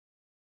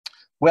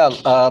Well,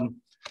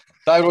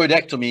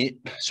 thyroidectomy,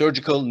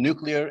 surgical,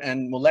 nuclear,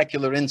 and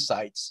molecular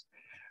insights.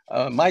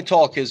 My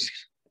talk is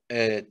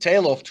a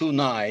tale of two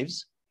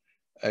knives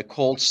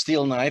called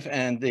steel knife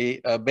and the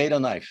beta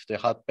knife, the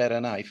hot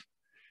beta knife,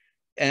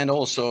 and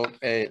also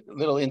a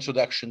little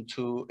introduction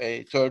to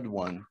a third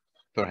one,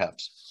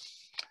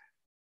 perhaps.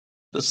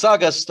 The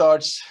saga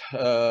starts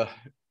at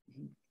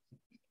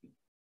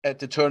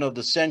the turn of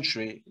the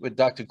century with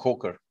Dr.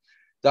 Coker.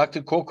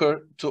 Dr.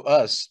 Coker, to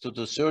us, to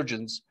the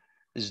surgeons,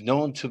 is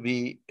known to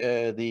be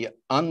the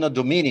Anno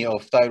Domini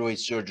of thyroid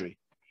surgery.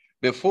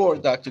 Before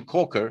Dr.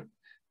 Coker,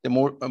 the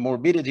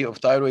morbidity of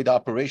thyroid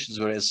operations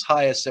were as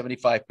high as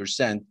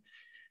 75%. It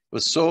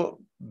was so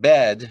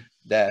bad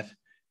that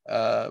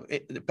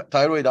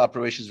thyroid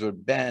operations were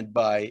banned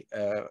by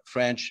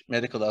French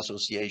Medical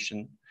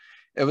Association.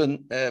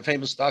 Even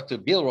famous Dr.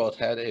 Billroth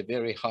had a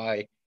very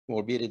high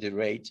morbidity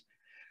rate.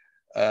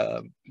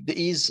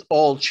 These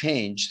all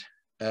changed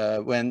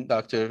when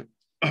Dr.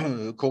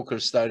 Coker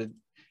started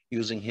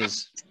using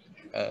his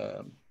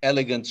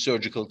elegant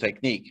surgical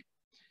technique.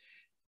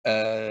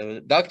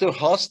 Dr.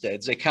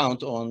 Hosted's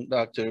account on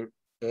Dr.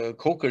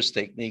 Coker's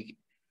technique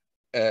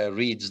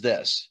reads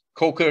this: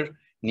 Coker,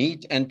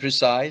 neat and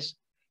precise,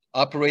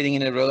 operating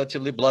in a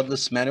relatively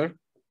bloodless manner,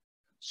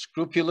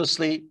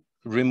 scrupulously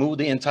removed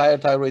the entire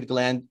thyroid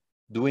gland,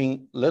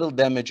 doing little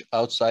damage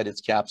outside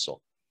its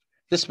capsule.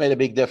 This made a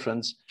big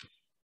difference.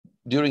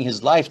 During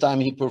his lifetime,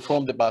 he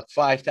performed about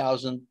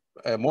 5,000,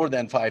 more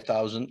than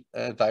 5,000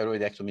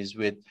 thyroidectomies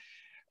with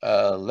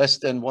less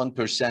than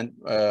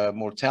 1%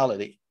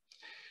 mortality.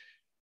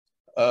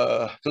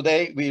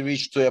 Today, we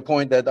reached to a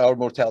point that our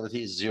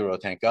mortality is zero,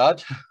 thank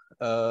God.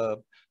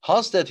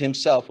 Hosted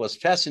himself was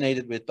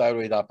fascinated with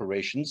thyroid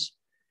operations,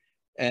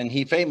 and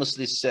he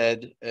famously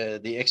said,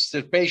 the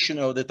extirpation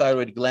of the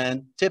thyroid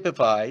gland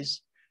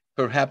typifies,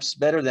 perhaps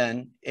better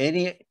than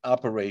any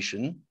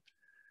operation,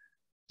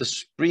 the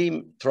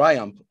supreme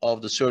triumph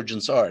of the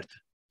surgeon's art.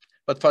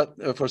 But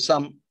for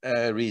some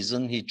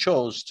reason, he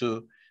chose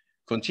to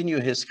continue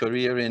his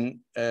career in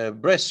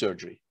breast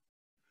surgery.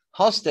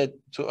 Hosted,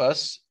 to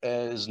us,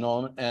 is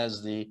known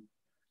as the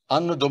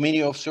Anno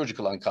Domini of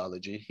surgical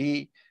oncology.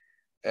 He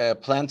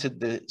planted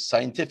the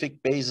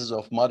scientific basis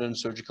of modern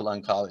surgical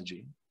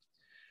oncology.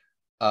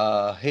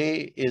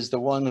 He is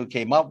the one who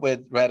came up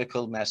with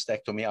radical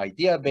mastectomy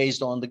idea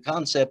based on the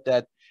concept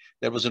that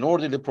there was an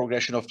orderly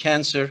progression of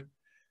cancer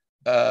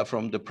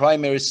from the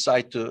primary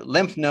site to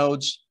lymph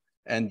nodes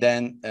and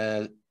then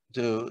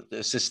to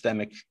the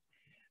systemic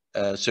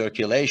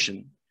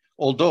circulation.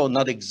 Although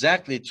not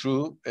exactly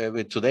true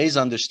with today's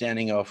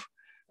understanding of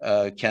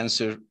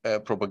cancer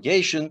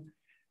propagation,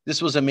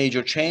 this was a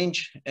major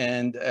change,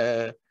 and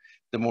the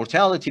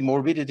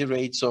morbidity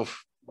rates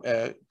of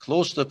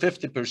close to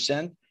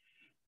 50%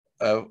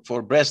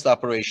 for breast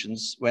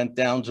operations went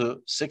down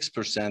to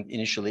 6%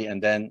 initially,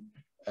 and then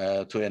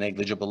to a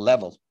negligible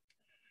level.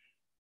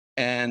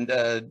 And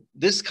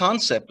this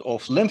concept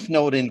of lymph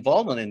node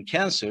involvement in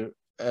cancer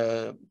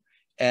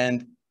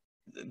and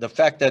the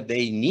fact that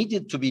they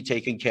needed to be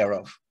taken care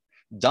of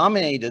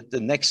dominated the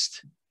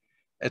next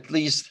at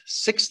least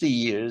 60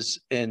 years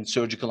in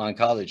surgical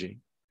oncology.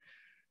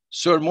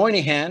 Sir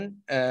Moynihan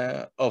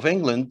of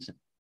England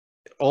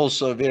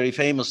also very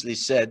famously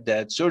said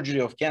that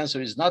surgery of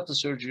cancer is not the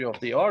surgery of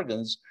the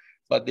organs,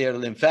 but their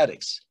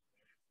lymphatics.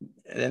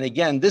 And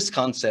again, this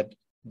concept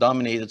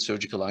dominated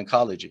surgical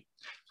oncology.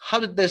 How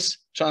did this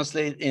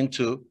translate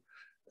into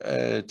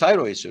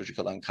thyroid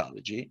surgical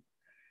oncology?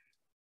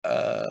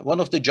 One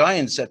of the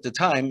giants at the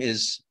time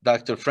is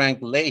Dr. Frank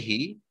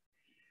Leahy.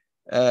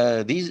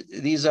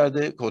 These are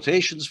the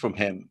quotations from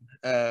him.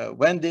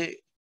 When the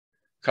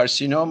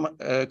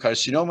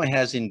carcinoma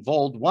has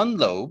involved one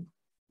lobe,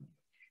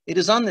 it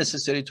is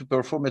unnecessary to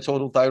perform a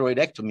total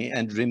thyroidectomy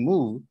and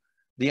remove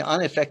the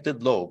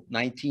unaffected lobe,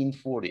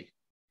 1940.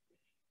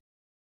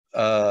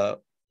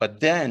 But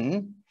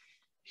then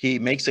he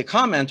makes a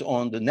comment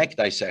on the neck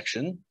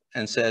dissection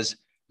and says,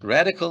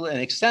 radical and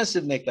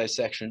extensive neck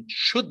dissection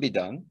should be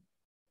done.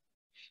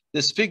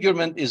 This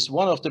figurement is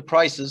one of the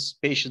prices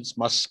patients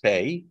must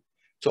pay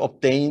to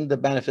obtain the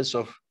benefits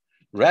of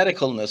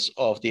radicalness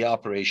of the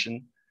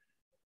operation,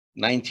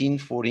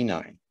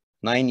 1949,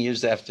 9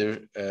 years after.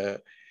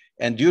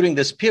 And during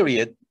this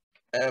period,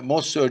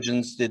 most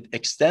surgeons did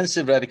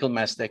extensive radical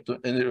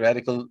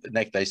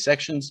neck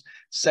dissections,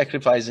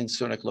 sacrificing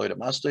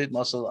sternocleidomastoid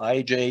muscle,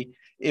 IJ,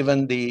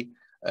 even the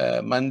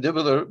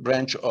mandibular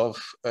branch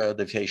of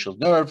the facial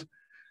nerve.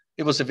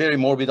 It was a very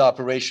morbid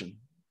operation.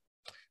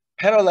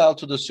 Parallel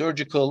to the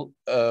surgical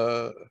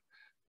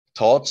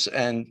thoughts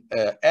and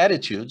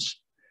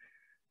attitudes,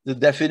 the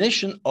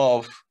definition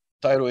of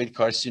thyroid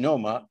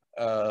carcinoma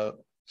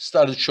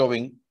started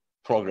showing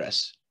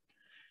progress.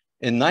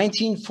 In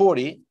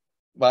 1940,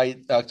 by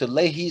Dr.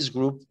 Leahy's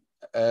group,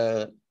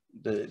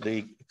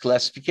 the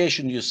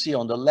classification you see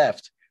on the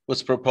left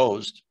was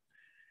proposed.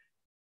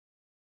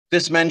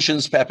 This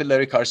mentions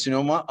papillary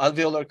carcinoma.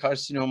 Alveolar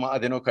carcinoma,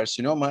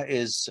 adenocarcinoma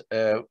is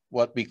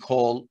what we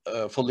call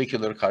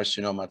follicular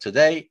carcinoma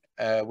today,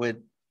 with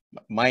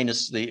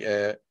minus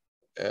the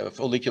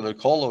follicular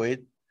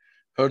colloid,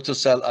 HER2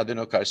 cell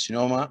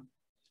adenocarcinoma.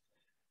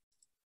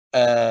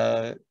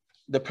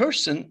 The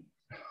person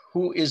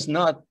who is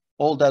not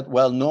all that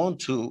well known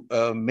to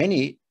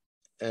many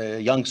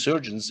young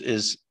surgeons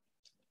is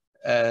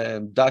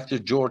Dr.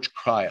 George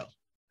Cryle.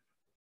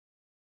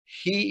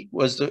 He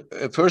was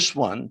the first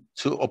one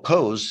to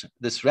oppose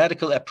this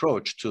radical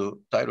approach to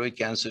thyroid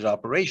cancer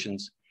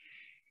operations.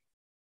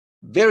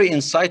 Very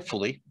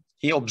insightfully,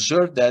 he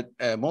observed that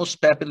most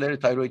papillary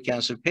thyroid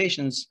cancer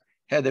patients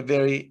had a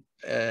very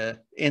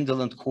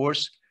indolent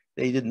course.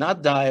 They did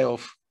not die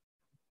of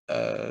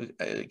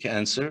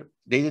cancer.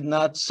 They did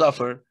not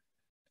suffer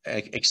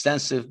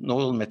extensive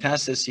nodal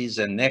metastases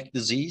and neck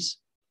disease.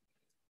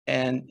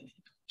 And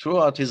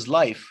throughout his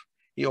life,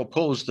 he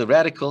opposed the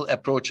radical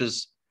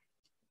approaches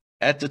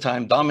at the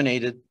time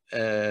dominated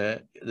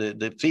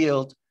the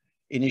field,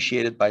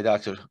 initiated by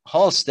Dr.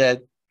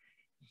 Halstead,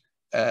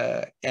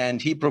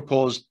 and he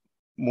proposed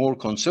more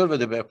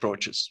conservative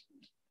approaches.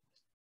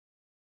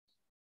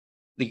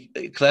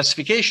 The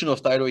classification of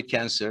thyroid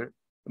cancer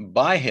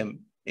by him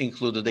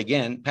included,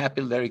 again,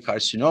 papillary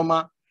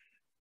carcinoma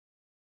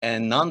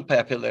and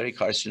non-papillary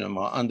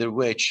carcinoma, under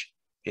which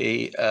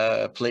he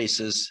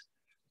places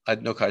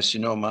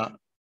adenocarcinoma,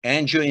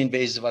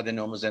 angioinvasive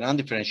adenomas, and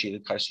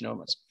undifferentiated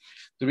carcinomas.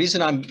 The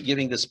reason I'm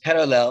giving this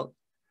parallel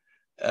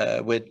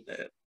with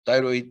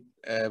thyroid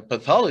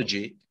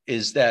pathology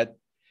is that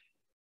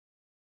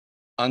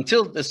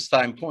until this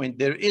time point,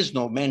 there is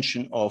no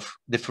mention of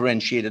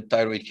differentiated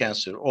thyroid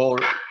cancer or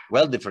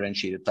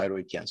well-differentiated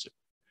thyroid cancer.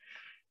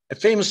 A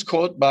famous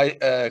quote by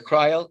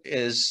Cryle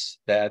is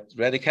that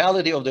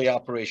radicality of the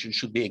operation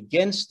should be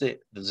against the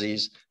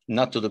disease,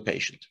 not to the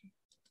patient.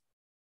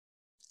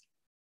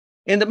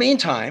 In the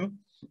meantime,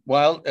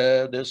 while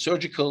the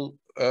surgical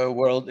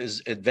world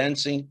is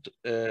advancing,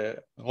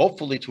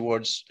 hopefully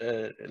towards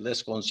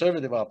less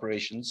conservative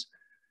operations,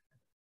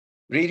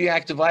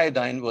 radioactive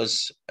iodine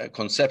was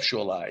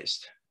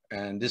conceptualized.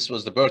 And this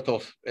was the birth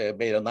of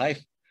beta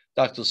knife.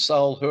 Dr.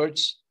 Saul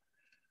Hertz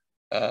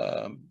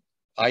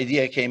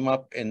idea came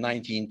up in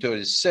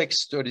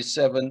 1936,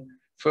 37,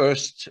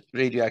 first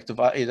radioactive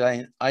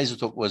iodine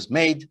isotope was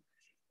made.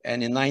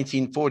 And in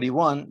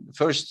 1941, the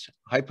first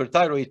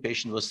hyperthyroid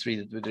patient was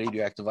treated with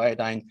radioactive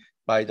iodine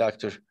by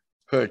Dr.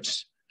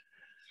 Hertz.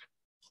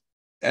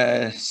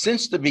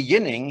 Since the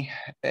beginning,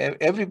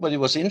 everybody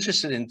was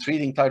interested in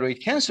treating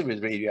thyroid cancer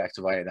with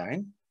radioactive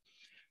iodine.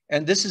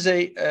 And this is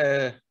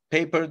a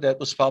paper that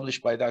was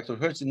published by Dr.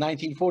 Hertz in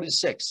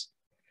 1946.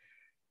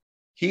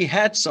 He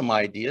had some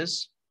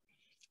ideas,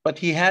 but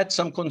he had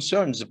some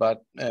concerns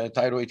about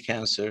thyroid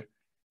cancer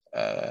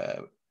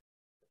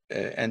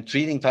and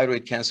treating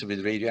thyroid cancer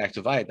with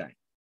radioactive iodine.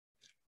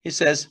 He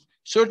says,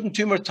 certain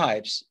tumor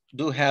types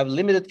do have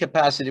limited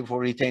capacity for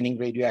retaining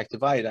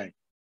radioactive iodine.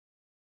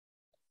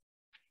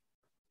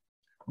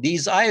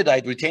 These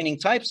iodide-retaining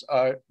types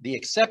are the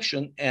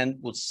exception and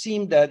would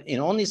seem that in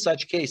only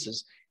such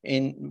cases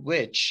in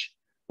which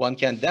one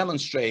can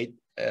demonstrate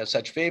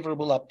such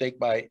favorable uptake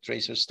by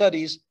tracer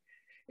studies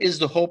is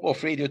the hope of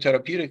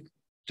radiotherapeutic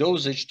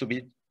dosage to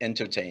be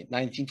entertained,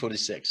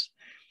 1946.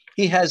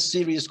 He has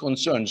serious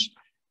concerns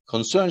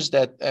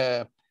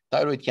that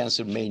thyroid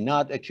cancer may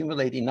not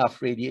accumulate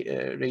enough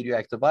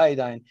radioactive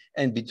iodine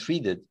and be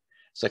treated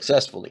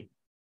successfully.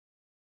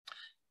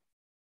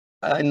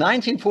 In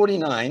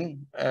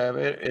 1949,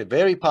 a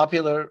very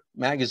popular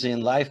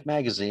magazine, Life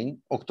magazine,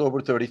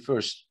 October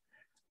 31st,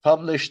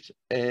 published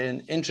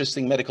an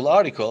interesting medical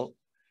article,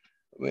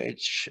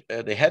 which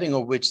the heading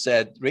of which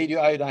said,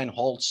 radioiodine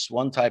halts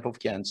one type of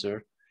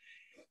cancer.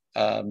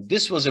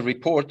 This was a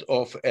report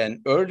of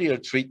an earlier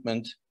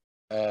treatment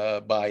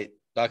by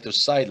Dr.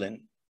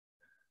 Seidlin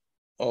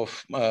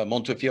of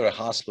Montefiore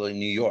Hospital in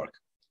New York.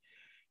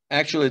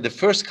 Actually, the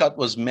first cut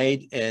was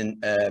made in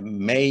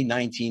May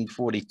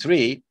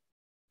 1943,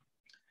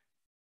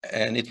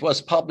 and it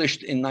was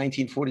published in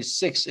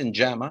 1946 in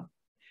JAMA,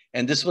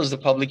 and this was the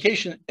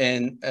publication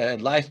in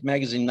Life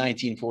magazine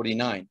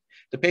 1949.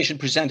 The patient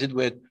presented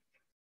with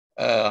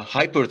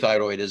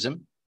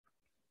hyperthyroidism.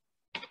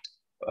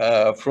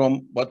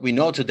 From what we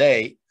know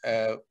today,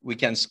 we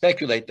can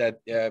speculate that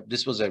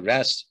this was a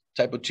RAS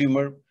type of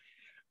tumor,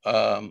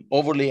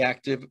 overly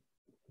active,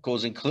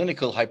 causing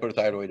clinical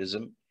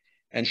hyperthyroidism,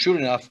 and sure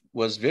enough,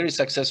 was very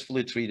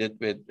successfully treated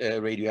with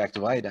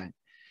radioactive iodine.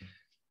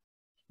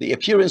 The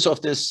appearance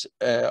of this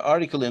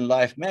article in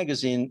Life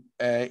magazine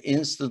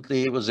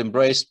instantly was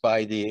embraced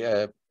by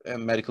the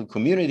medical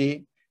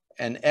community,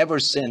 and ever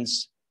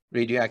since,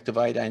 radioactive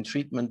iodine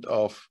treatment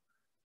of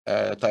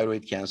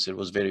thyroid cancer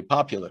was very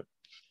popular.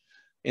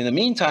 In the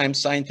meantime,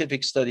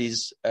 scientific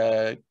studies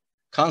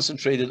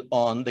concentrated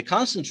on the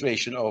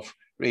concentration of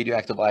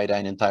radioactive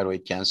iodine in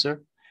thyroid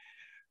cancer.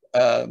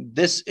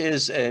 This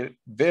is a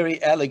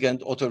very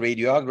elegant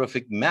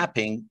autoradiographic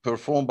mapping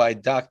performed by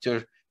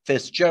Dr.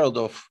 Fitzgerald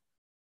of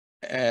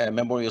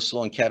Memorial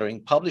Sloan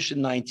Kettering, published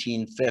in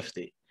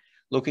 1950,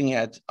 looking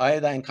at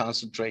iodine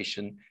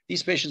concentration.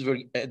 These patients were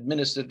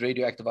administered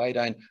radioactive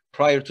iodine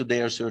prior to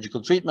their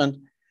surgical treatment.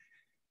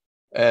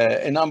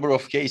 A number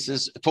of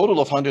cases, a total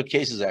of 100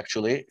 cases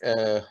actually.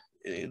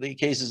 The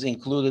cases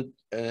included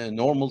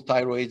normal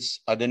thyroids,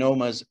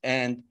 adenomas,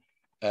 and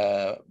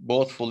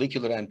both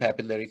follicular and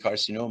papillary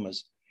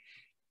carcinomas.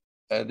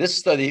 This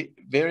study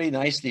very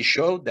nicely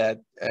showed that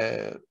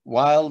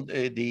while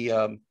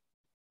the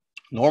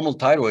normal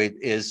thyroid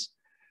is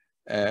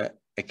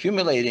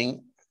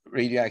accumulating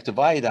radioactive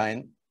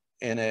iodine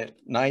in a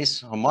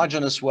nice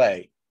homogeneous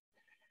way,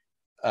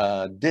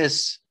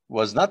 this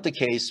was not the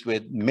case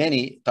with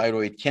many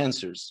thyroid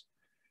cancers.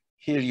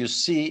 Here you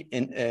see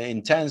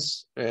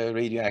intense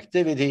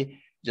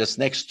radioactivity just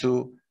next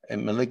to a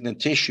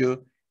malignant tissue.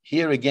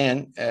 Here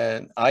again,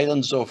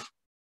 islands of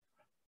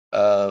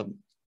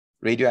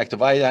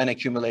radioactive iodine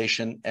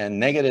accumulation and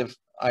negative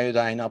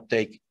iodine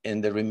uptake in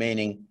the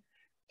remaining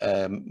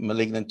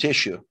malignant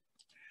tissue.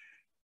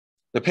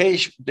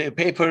 The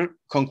paper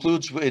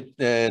concludes with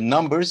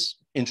numbers,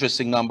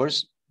 interesting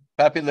numbers.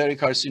 Papillary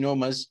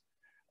carcinomas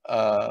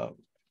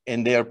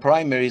in their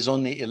primaries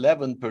only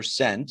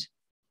 11%,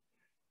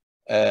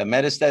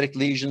 metastatic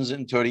lesions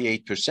in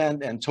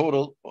 38%, and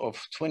total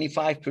of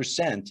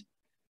 25%,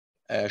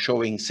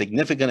 showing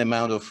significant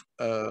amount of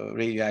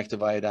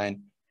radioactive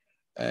iodine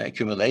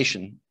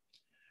accumulation.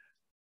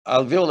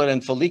 Alveolar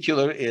and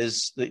follicular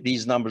is,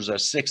 these numbers are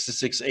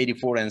 66,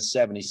 84, and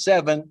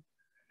 77.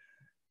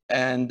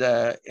 And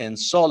in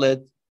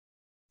solid,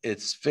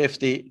 it's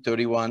 50,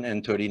 31,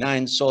 and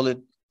 39.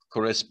 Solid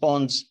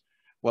corresponds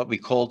what we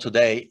call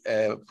today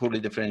poorly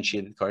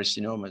differentiated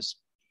carcinomas.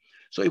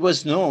 So it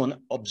was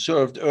known,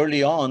 observed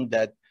early on,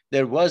 that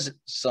there was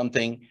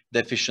something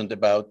deficient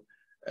about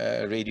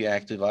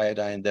radioactive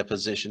iodine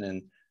deposition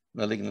in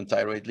malignant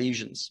thyroid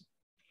lesions.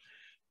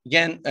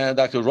 Again,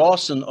 Dr.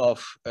 Rawson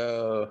of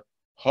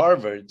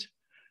Harvard,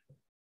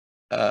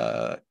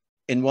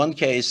 in one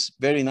case,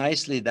 very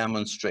nicely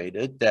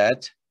demonstrated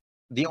that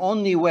the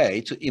only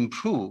way to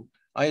improve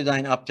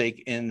iodine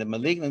uptake in the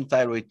malignant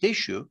thyroid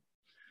tissue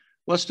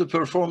was to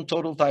perform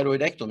total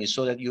thyroidectomy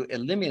so that you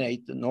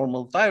eliminate the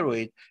normal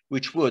thyroid,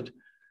 which would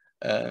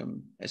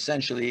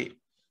essentially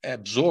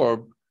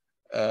absorb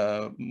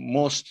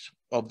most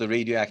of the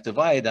radioactive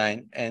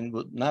iodine and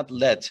would not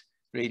let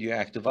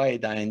radioactive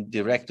iodine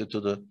directed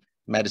to the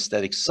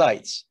metastatic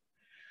sites.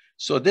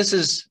 So this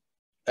is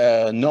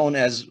known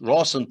as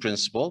Rawson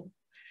principle.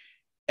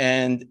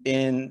 And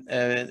in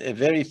a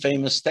very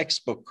famous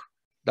textbook,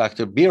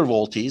 Dr.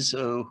 Bierwoltes,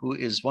 who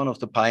is one of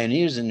the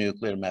pioneers in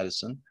nuclear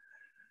medicine,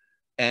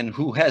 and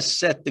who has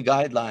set the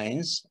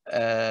guidelines,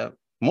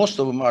 most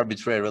of them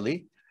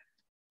arbitrarily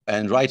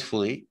and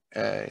rightfully.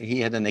 He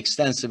had an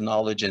extensive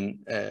knowledge in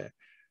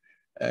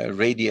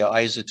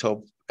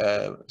radioisotope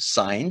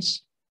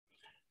science.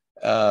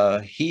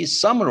 He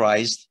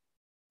summarized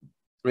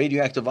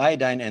radioactive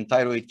iodine and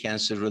thyroid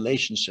cancer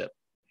relationship.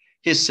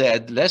 He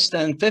said less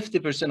than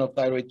 50% of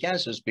thyroid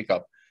cancers pick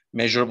up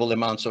measurable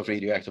amounts of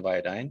radioactive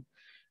iodine.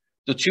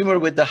 The tumor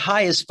with the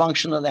highest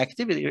functional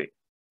activity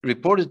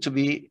reported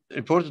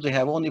to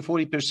have only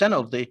 40%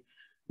 of the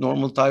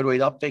normal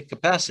thyroid uptake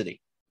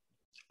capacity.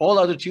 All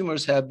other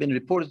tumors have been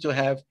reported to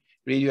have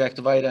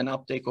radioactive iodine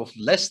uptake of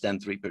less than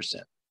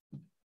 3%.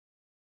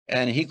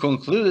 And he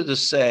concluded to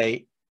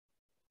say,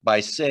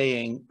 by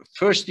saying,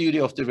 first duty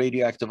of the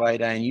radioactive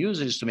iodine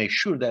user is to make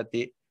sure that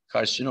the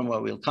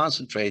carcinoma will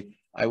concentrate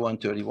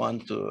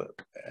I-131 to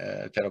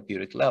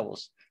therapeutic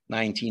levels,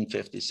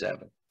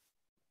 1957.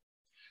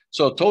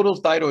 So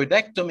total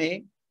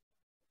thyroidectomy,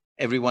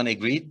 everyone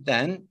agreed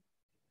then,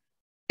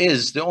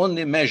 is the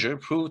only measure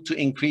proved to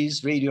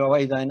increase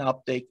radioiodine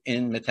uptake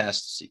in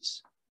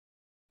metastases.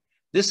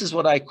 This is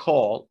what I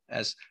call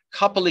as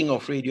coupling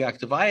of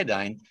radioactive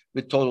iodine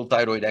with total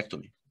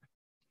thyroidectomy.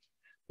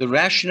 The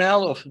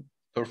rationale of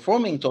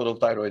performing total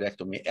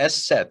thyroidectomy, as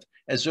set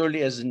as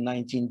early as the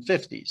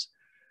 1950s,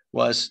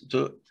 was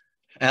to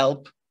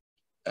help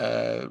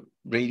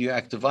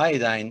radioactive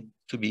iodine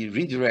to be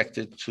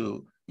redirected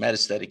to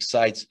metastatic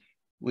sites,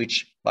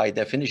 which by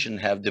definition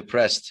have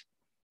depressed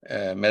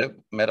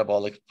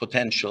metabolic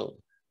potential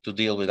to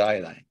deal with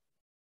iodine.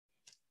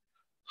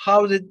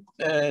 How did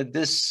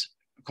this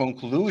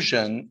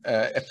conclusion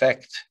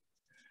affect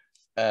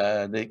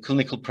the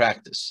clinical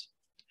practice?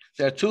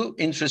 There are two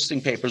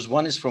interesting papers.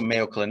 One is from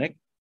Mayo Clinic,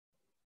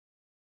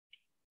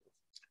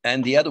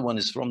 and the other one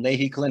is from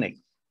Leahy Clinic.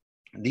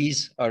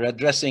 These are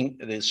addressing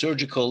the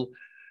surgical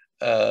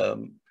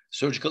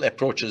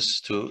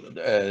approaches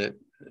to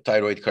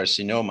thyroid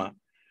carcinoma.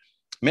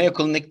 Mayo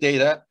Clinic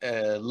data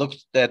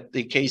looked at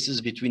the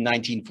cases between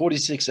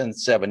 1946 and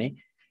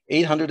 70,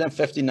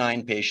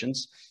 859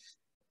 patients.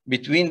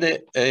 Between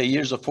the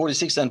years of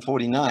 46 and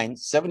 49,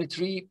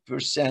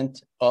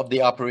 73% of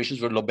the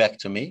operations were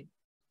lobectomy.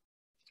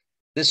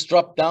 This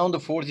dropped down to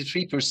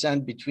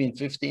 43% between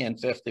 50 and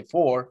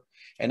 54.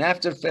 And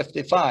after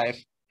 55,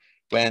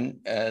 when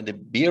the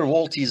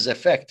Bierwoltes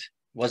effect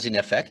was in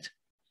effect,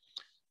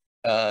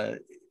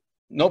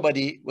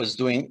 nobody was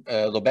doing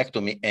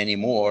lobectomy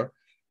anymore.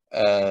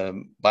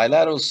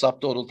 Bilateral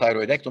subtotal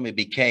thyroidectomy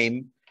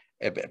became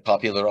a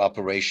popular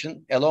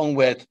operation. Along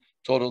with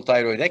total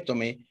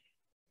thyroidectomy,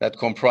 that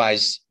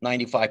comprise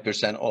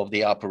 95% of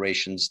the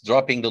operations,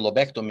 dropping the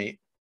lobectomy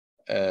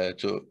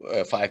to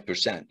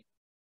 5%.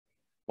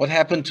 What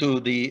happened to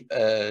the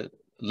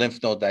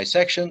lymph node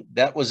dissection?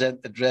 That was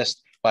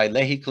addressed by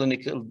Leahy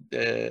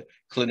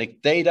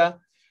clinic data,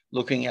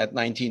 looking at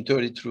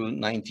 1930 through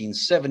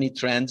 1970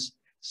 trends,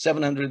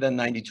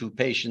 792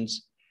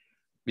 patients.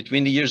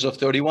 Between the years of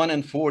 31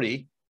 and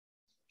 40,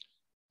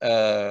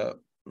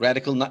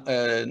 radical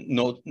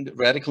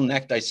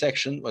neck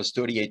dissection was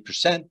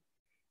 38%.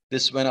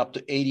 This went up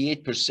to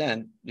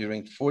 88%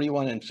 during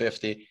 41 and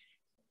 50,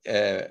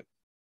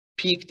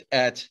 peaked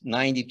at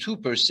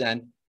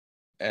 92%,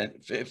 and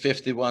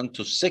 51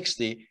 to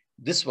 60.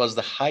 This was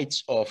the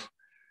heights of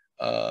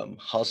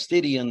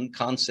Halstedian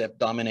concept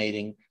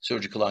dominating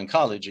surgical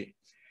oncology.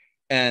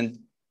 And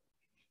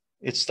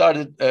it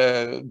started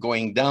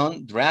going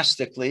down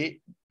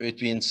drastically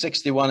between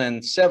 61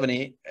 and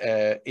 70.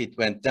 It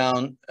went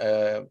down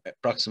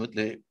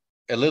approximately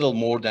a little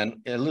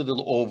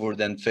over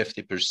than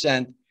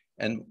 50%.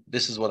 And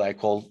this is what I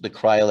call the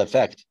Crile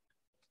effect.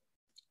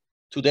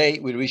 Today,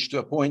 we reached to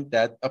a point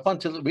that up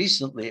until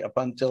recently, up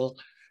until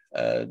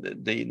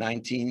the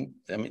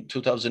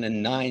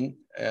 2009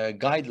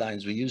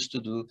 guidelines, we used to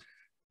do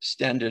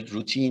standard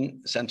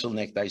routine central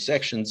neck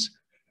dissections.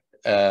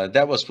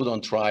 That was put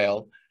on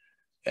trial.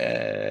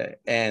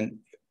 And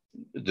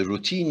the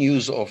routine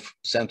use of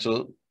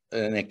central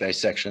neck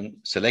dissection,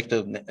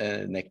 selective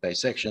neck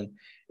dissection,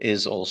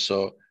 is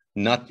also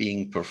not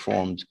being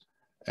performed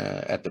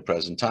at the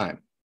present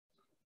time.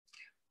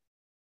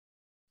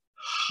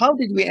 How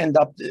did we end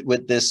up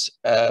with this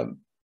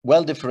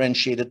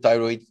well-differentiated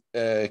thyroid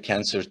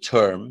cancer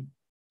term?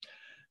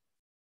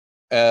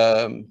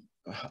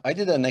 I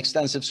did an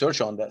extensive search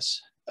on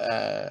this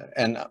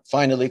and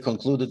finally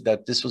concluded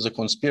that this was a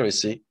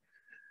conspiracy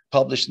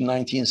published in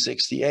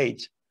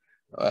 1968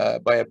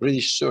 by a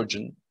British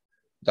surgeon,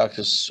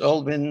 Dr.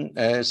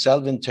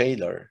 Selwyn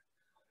Taylor.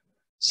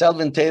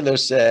 Selwyn Taylor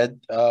said,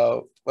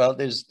 well,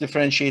 there's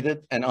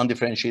differentiated and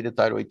undifferentiated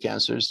thyroid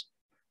cancers.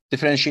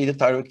 Differentiated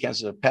thyroid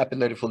cancers are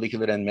papillary,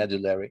 follicular, and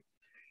medullary.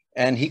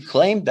 And he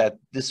claimed that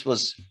this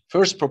was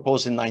first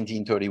proposed in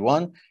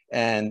 1931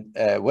 and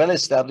well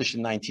established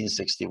in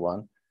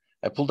 1961.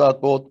 I pulled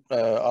out both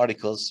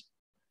articles.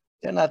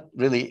 They're not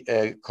really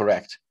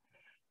correct.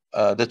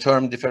 The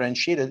term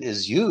differentiated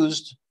is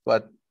used,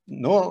 but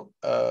no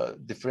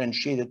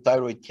differentiated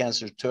thyroid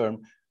cancer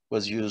term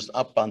was used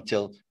up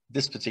until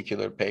this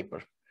particular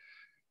paper.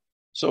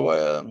 So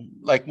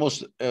like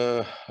most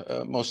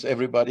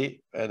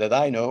everybody that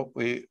I know,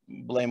 we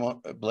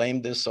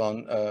blame this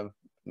on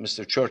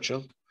Mr.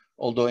 Churchill,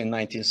 although in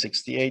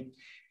 1968,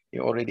 he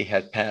already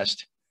had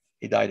passed.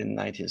 He died in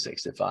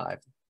 1965.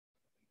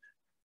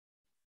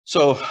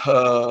 So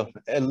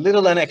a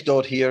little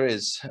anecdote here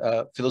is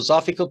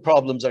philosophical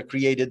problems are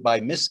created by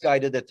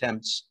misguided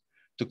attempts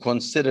to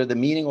consider the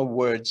meaning of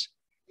words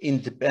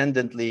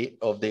independently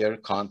of their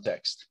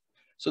context.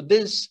 So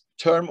this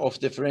term of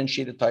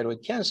differentiated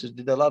thyroid cancer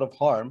did a lot of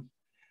harm,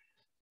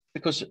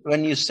 because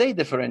when you say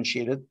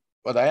differentiated,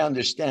 what I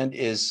understand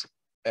is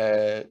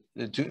the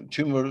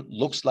tumor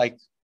looks like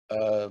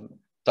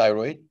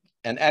thyroid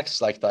and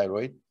acts like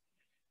thyroid,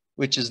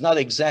 which is not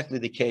exactly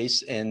the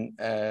case in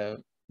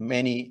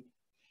many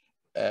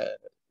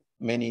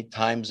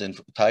types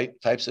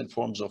and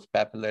forms of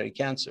papillary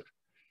cancer.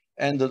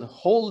 And the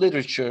whole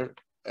literature,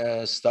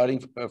 starting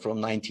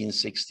from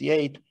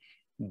 1968,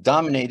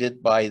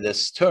 dominated by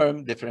this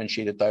term,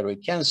 differentiated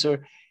thyroid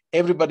cancer.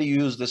 Everybody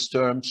used this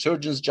term.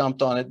 Surgeons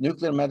jumped on it.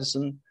 Nuclear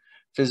medicine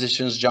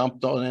physicians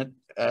jumped on it.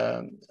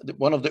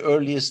 One of the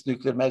earliest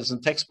nuclear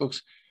medicine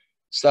textbooks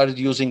started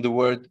using the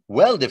word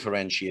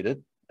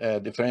well-differentiated.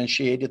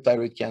 Differentiated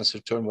thyroid cancer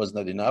term was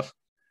not enough.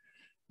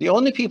 The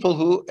only people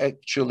who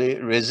actually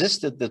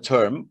resisted the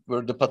term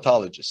were the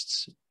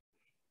pathologists.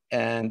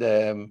 And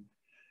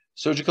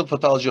surgical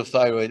pathology of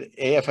thyroid,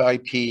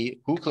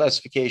 AFIP, WHO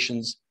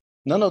classifications,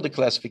 none of the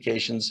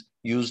classifications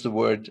use the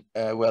word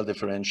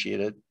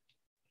well-differentiated.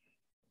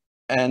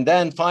 And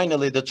then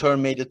finally, the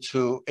term made it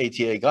to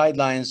ATA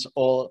guidelines.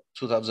 All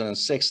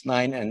 2006,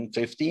 9, and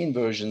 15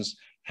 versions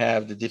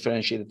have the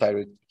differentiated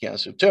thyroid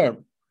cancer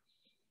term.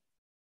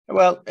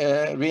 Well,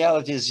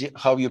 reality is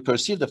how you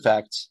perceive the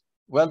facts.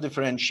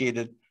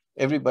 Well-differentiated,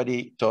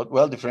 everybody thought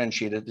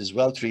well-differentiated is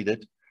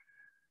well-treated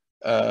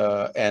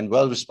and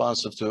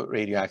well-responsive to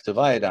radioactive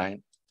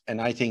iodine.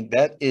 And I think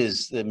that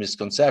is the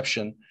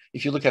misconception.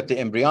 If you look at the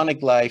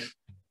embryonic life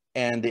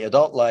and the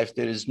adult life,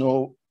 there is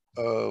no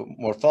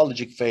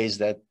morphologic phase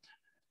that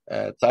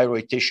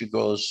thyroid tissue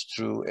goes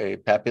through a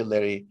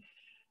papillary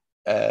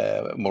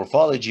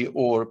morphology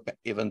or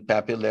even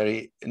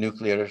papillary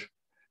nuclear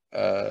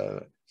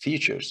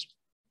features.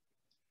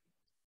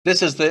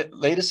 This is the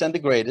latest and the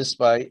greatest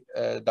by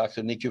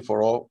Dr.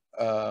 Nikiforov.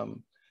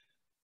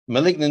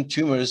 Malignant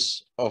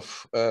tumors of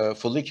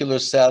follicular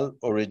cell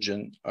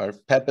origin are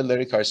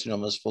papillary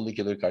carcinomas,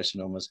 follicular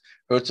carcinomas,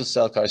 Hürthle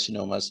cell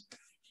carcinomas,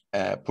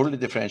 poorly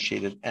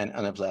differentiated, and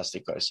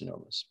anaplastic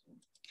carcinomas.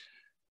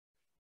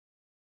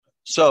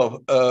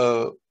 So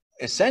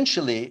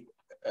essentially,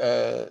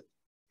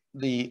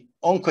 the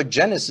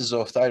oncogenesis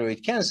of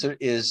thyroid cancer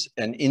is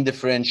an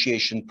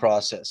indifferentiation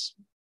process.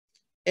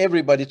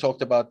 Everybody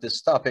talked about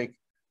this topic,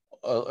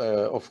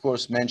 of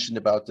course, mentioned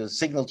about the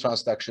signal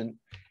transduction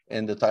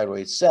in the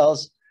thyroid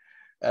cells.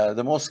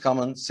 The most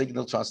common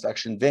signal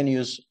transduction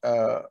venues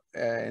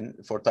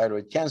for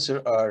thyroid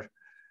cancer are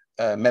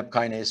MEP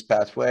kinase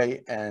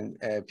pathway and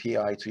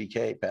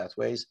PI3K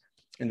pathways.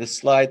 In this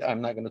slide,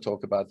 I'm not going to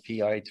talk about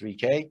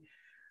PI3K,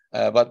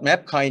 but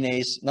MEP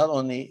kinase not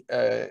only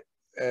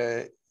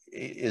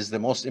is the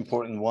most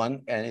important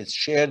one, and it's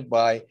shared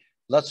by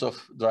lots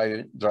of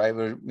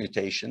driver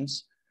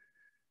mutations.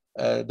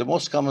 The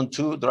most common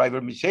two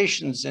driver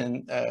mutations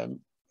in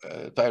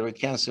thyroid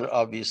cancer,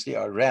 obviously,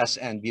 are RAS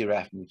and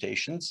BRAF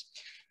mutations.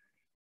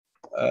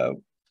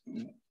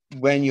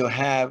 When you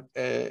have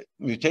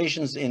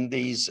mutations in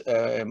these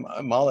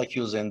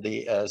molecules in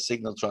the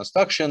signal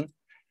transduction,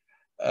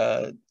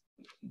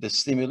 the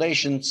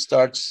stimulation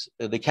starts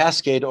the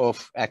cascade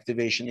of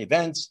activation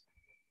events,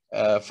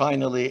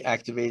 finally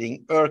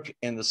activating ERK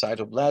in the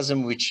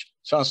cytoplasm, which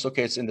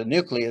translocates in the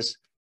nucleus.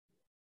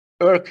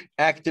 ERK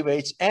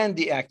activates and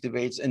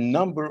deactivates a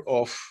number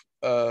of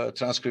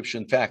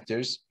transcription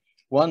factors.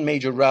 One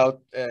major route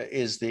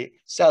is the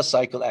cell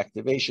cycle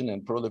activation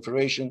and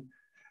proliferation,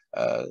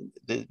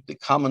 the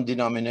common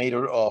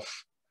denominator of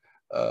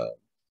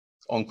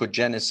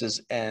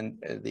oncogenesis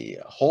and the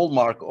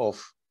hallmark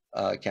of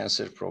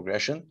cancer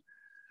progression.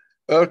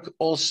 ERK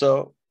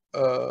also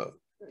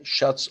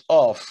shuts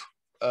off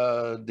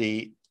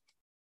the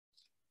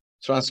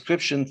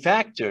transcription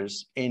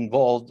factors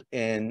involved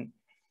in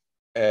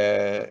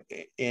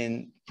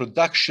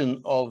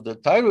production of the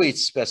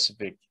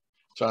thyroid-specific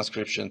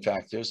transcription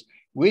factors,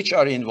 which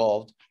are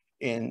involved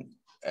in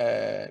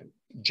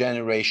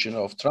generation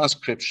of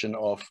transcription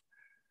of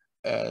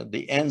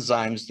the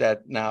enzymes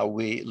that now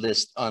we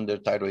list under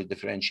thyroid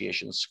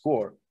differentiation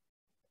score.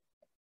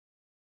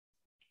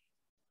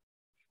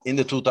 In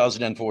the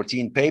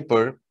 2014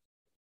 paper,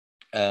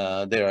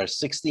 there are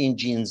 16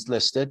 genes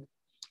listed,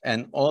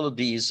 and all of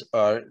these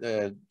are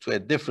to a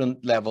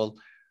different level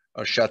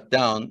are shut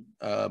down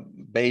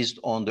based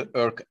on the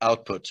ERK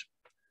output,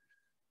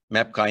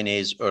 MEP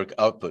kinase ERK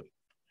output.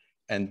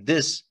 And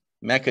this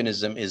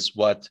mechanism is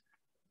what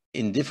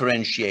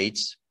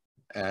indifferentiates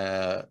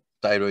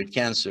thyroid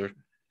cancer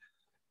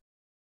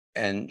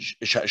and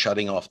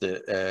shutting off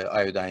the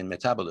iodine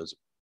metabolism.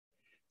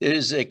 There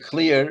is a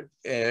clear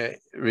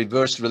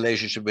reverse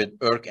relationship with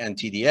ERK and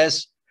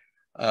TDS.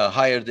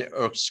 Higher the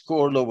ERK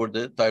score, lower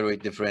the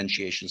thyroid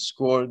differentiation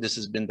score. This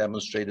has been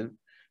demonstrated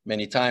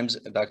many times.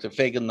 Dr.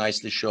 Fagan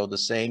nicely showed the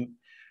same.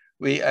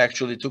 We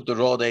actually took the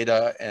raw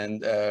data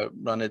and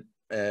run it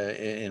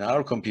in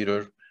our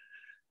computer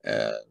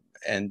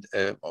and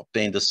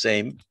obtained the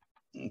same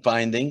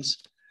findings.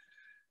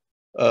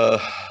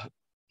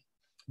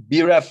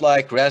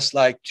 BRAF-like,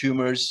 RAS-like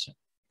tumors,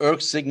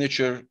 ERK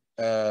signature,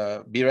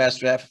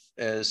 BRAF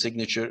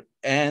signature,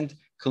 and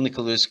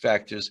clinical risk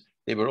factors,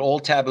 they were all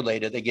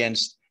tabulated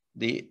against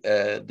the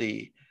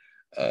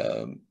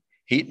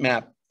heat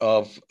map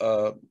of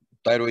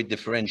thyroid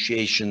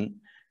differentiation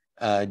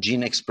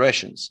gene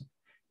expressions.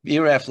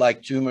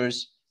 BRAF-like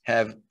tumors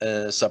have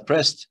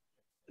suppressed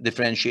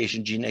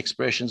differentiation gene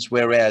expressions,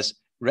 whereas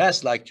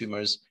RAS-like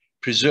tumors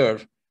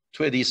preserve,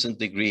 to a decent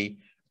degree,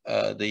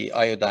 the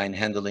iodine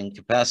handling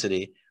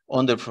capacity.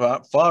 On the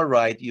far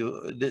right,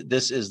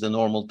 this is the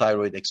normal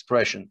thyroid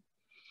expression.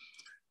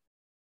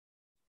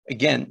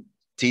 Again,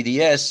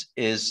 TDS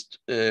is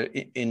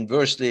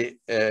inversely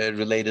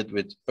related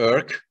with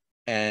ERK,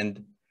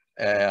 and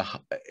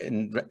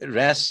in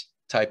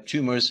RAS-type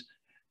tumors,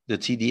 the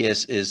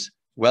TDS is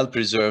well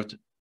preserved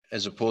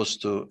as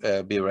opposed to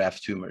BRAF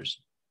tumors.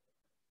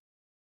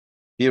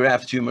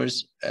 BRAF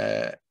tumors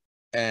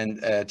and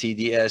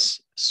TDS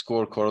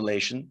score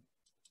correlation.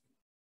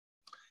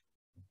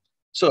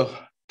 So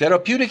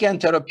therapeutic and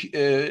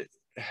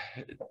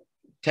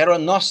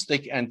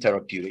theranostic and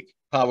therapeutic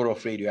power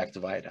of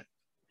radioactive iodine.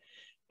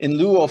 In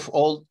lieu of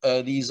all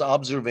these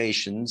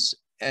observations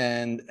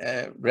and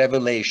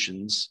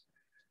revelations,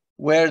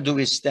 where do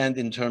we stand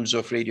in terms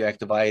of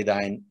radioactive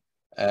iodine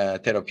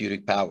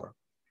therapeutic power?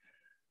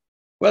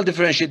 Well,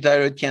 differentiated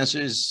thyroid cancer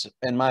is,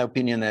 in my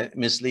opinion, a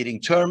misleading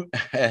term.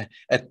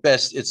 At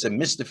best, it's a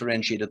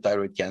misdifferentiated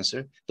thyroid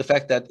cancer. The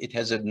fact that it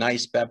has a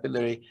nice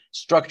papillary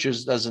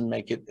structures doesn't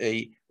make it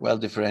a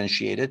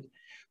well-differentiated.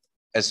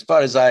 As far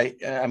as I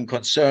am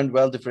concerned,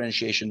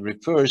 well-differentiation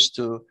refers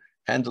to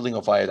handling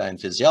of iodine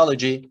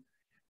physiology.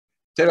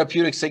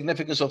 Therapeutic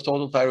significance of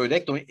total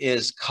thyroidectomy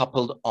is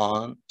coupled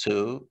on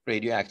to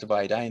radioactive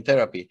iodine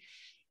therapy.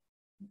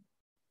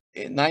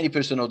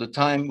 90% of the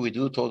time, we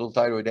do total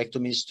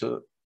thyroidectomies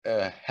to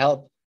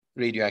help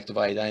radioactive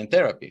iodine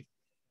therapy.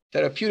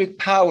 Therapeutic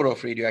power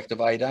of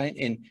radioactive iodine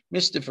in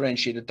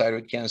misdifferentiated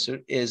thyroid cancer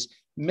is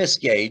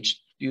misgauged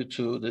due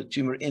to the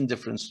tumor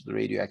indifference to the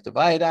radioactive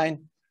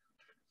iodine.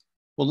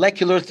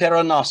 Molecular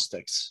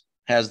theranostics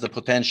has the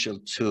potential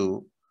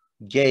to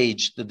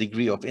gauge the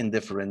degree of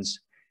indifference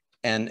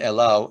and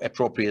allow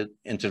appropriate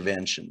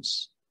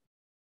interventions.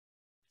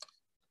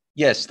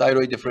 Yes,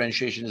 thyroid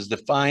differentiation is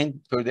defined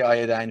per the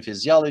iodine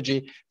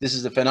physiology. This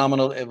is the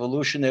phenomenal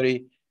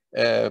evolutionary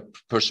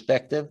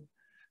perspective.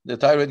 The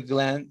thyroid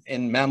gland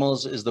in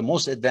mammals is the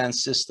most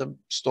advanced system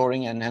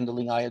storing and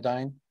handling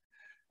iodine.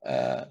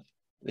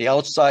 The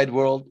outside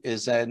world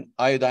is an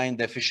iodine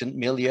deficient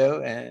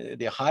milieu, and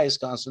the highest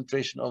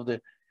concentration of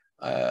the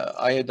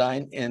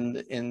iodine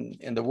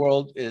in the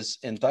world is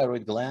in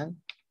thyroid gland.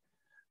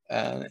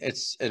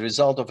 It's a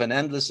result of an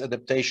endless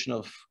adaptation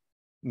of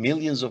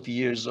millions of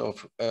years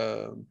of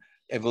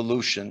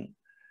evolution,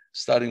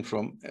 starting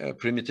from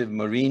primitive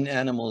marine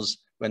animals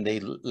when they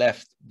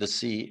left the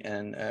sea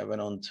and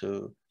went on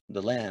to the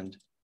land.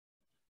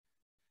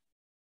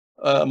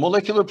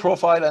 Molecular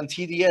profile and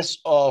TDS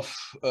of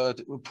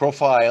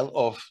profile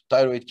of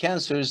thyroid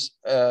cancers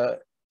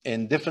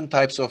in different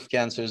types of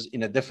cancers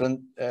in a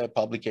different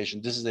publication.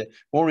 This is a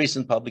more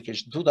recent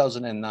publication,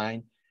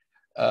 2009.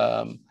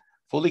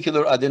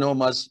 Follicular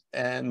adenomas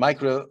and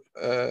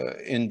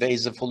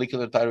micro-invasive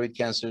follicular thyroid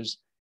cancers,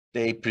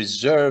 they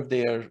preserve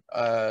their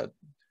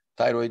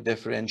thyroid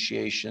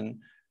differentiation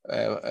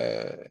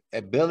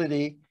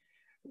ability,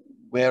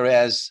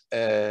 whereas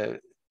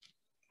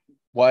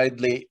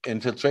widely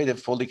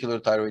infiltrated follicular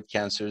thyroid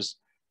cancers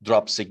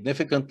drop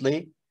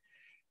significantly.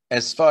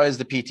 As far as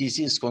the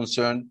PTC is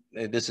concerned,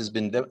 this has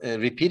been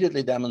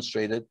repeatedly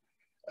demonstrated.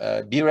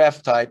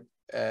 BRAF type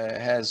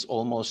has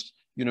almost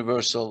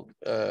universal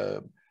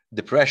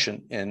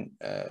depression in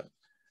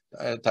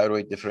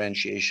thyroid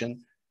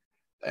differentiation.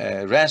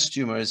 RAS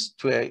tumors,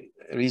 to a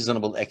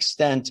reasonable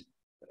extent,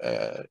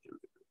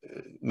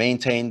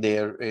 maintain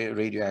their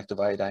radioactive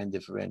iodine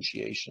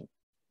differentiation.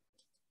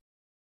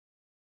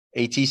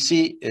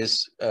 ATC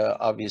is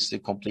obviously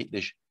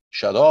completely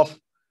shut off,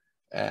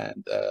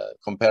 and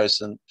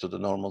comparison to the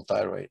normal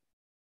thyroid.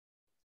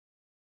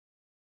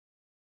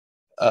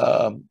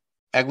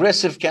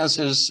 Aggressive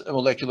cancers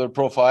molecular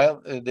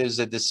profile, there's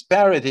a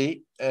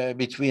disparity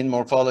between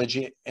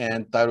morphology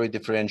and thyroid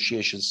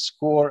differentiation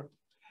score.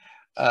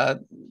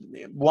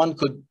 One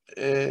could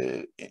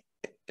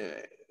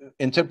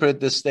interpret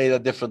this data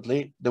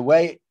differently. The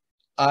way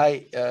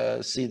I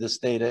see this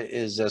data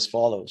is as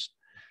follows.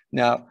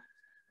 Now,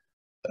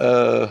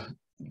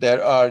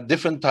 there are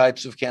different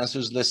types of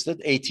cancers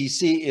listed.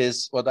 ATC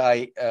is what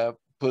I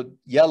put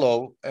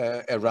yellow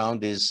around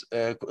these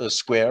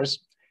squares.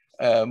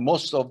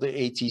 Most of the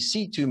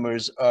ATC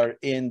tumors are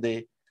in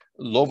the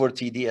lower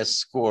TDS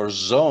score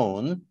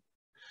zone,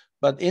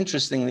 but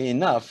interestingly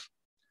enough,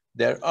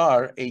 there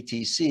are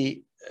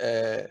ATC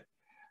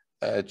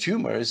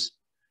tumors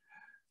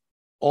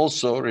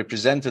also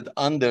represented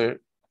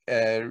under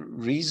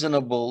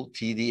reasonable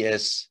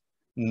TDS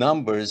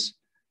numbers,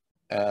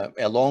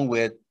 along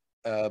with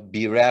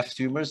BRAF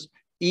tumors,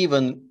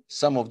 even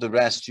some of the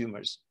RAS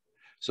tumors.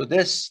 So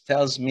this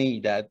tells me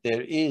that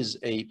there is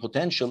a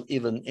potential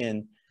even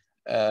in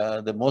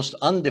the most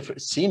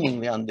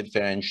seemingly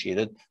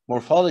undifferentiated,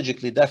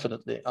 morphologically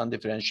definitely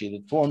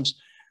undifferentiated forms.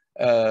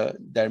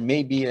 There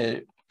may be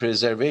a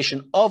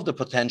preservation of the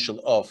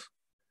potential of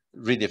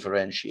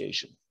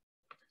redifferentiation.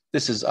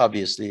 This is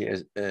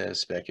obviously a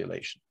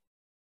speculation.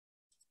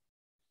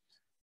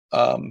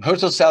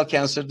 Hurtle cell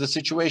cancer, the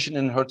situation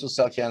in hurtle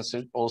cell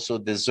cancer also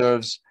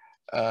deserves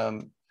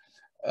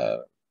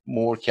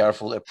more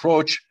careful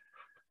approach.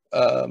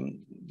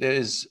 There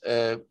is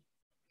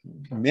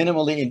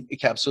minimally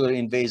capsular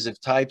invasive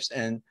types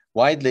and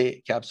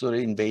widely capsular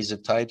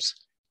invasive types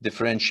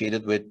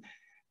differentiated with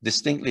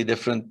distinctly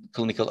different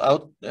clinical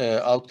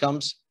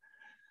outcomes.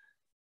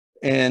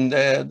 And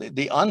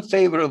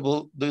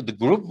the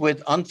group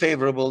with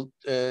unfavorable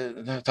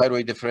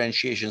thyroid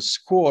differentiation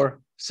score,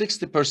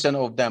 60%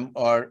 of them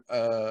are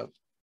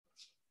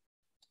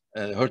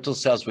hurtle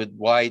cells with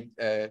wide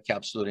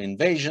capsular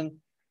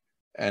invasion,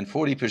 and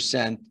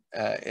 40%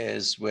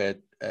 is with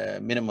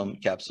minimum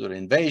capsular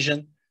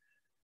invasion.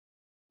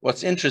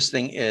 What's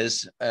interesting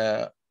is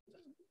the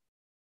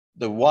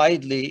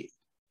widely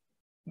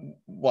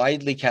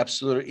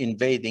capsular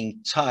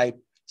invading type,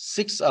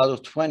 6 out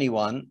of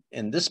 21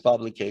 in this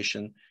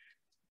publication,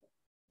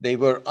 they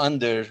were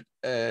under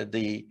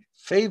the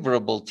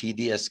favorable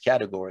TDS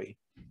category.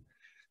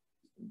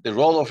 The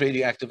role of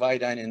radioactive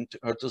iodine in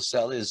hurtle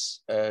cell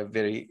is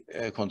very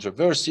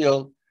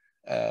controversial.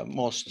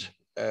 Most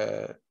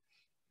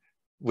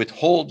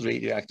withhold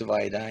radioactive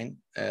iodine.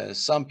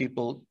 Some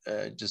people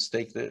just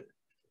take the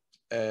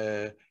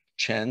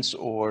chance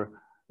or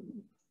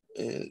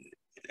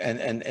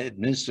and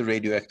administer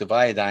radioactive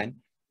iodine.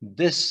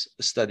 This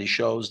study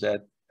shows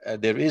that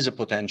there is a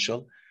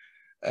potential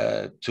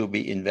to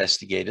be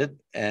investigated,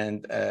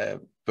 and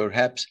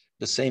perhaps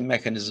the same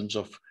mechanisms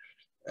of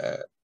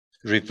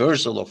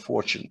reversal of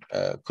fortune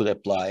could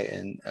apply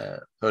in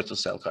hurtle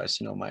cell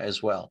carcinoma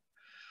as well.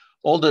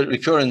 All the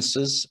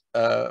recurrences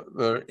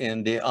were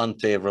in the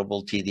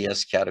unfavorable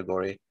TDS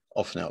category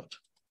of note.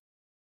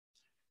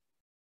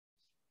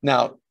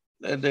 Now,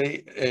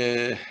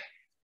 the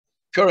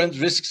current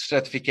risk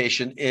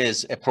stratification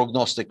is a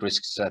prognostic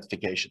risk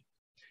stratification.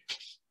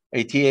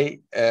 ATA,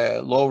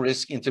 low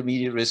risk,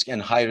 intermediate risk, and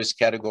high risk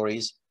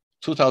categories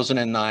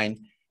 2009,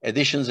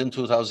 additions in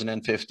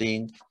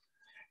 2015.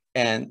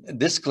 And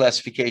this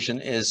classification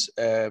is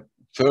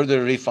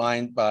further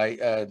refined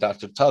by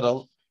Dr.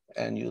 Tuttle,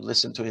 and you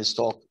listened to his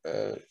talk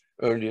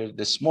earlier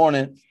this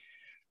morning.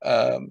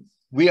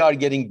 We are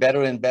getting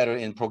better and better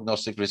in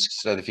prognostic risk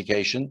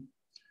stratification.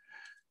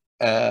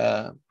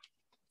 The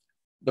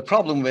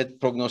problem with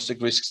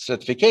prognostic risk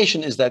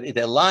stratification is that it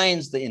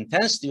aligns the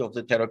intensity of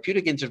the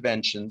therapeutic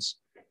interventions,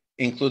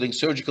 including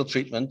surgical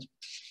treatment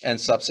and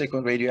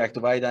subsequent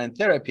radioactive iodine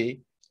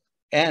therapy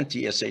and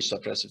TSH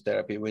suppressive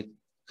therapy, with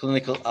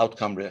clinical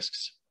outcome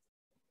risks.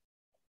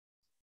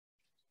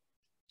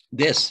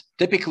 This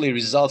typically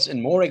results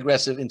in more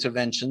aggressive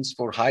interventions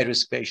for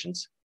high-risk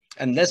patients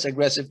and less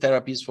aggressive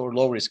therapies for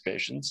low-risk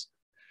patients.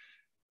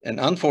 And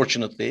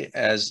unfortunately,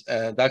 as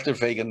Dr.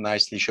 Fagan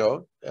nicely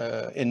showed,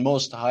 in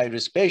most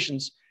high-risk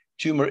patients,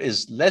 tumor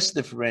is less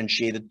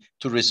differentiated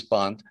to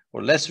respond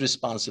or less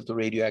responsive to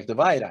radioactive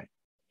iodine.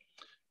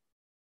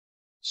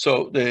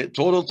 So the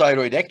total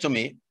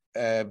thyroidectomy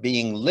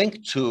being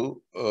linked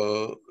to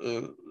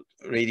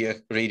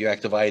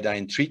radioactive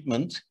iodine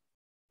treatment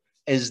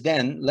is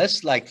then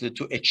less likely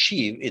to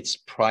achieve its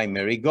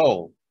primary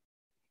goal.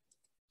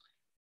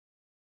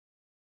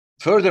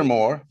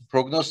 Furthermore,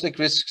 prognostic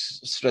risk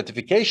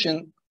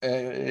stratification,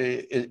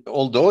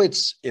 although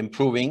it's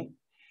improving,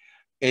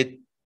 it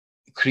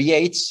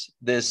creates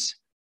this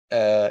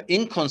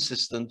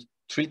inconsistent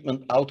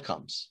treatment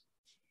outcomes.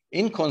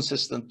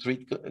 Inconsistent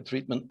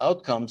treatment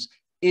outcomes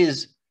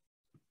is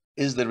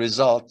the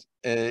result,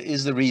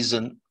 is the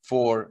reason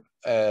for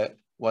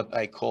what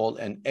I call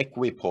an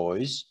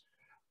equipoise,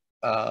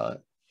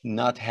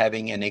 not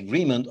having an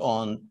agreement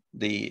on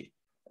the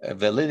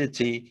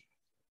validity,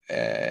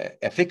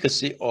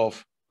 efficacy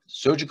of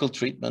surgical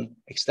treatment,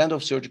 extent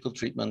of surgical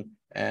treatment,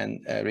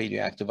 and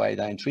radioactive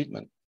iodine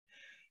treatment.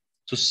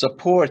 To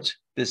support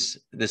this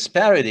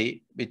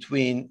disparity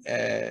between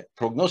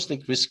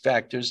prognostic risk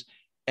factors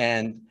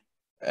and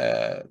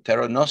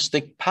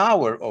theranostic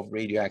power of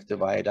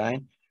radioactive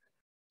iodine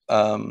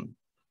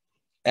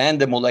and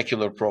the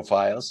molecular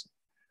profiles,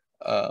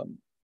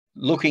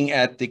 looking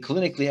at the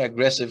clinically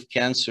aggressive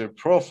cancer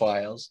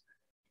profiles,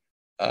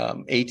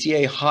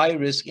 ATA high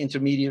risk,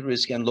 intermediate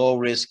risk, and low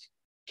risk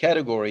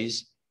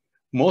categories,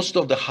 most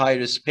of the high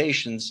risk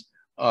patients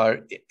are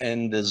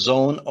in the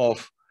zone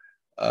of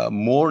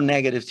more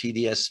negative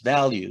TDS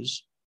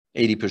values,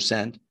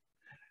 80%,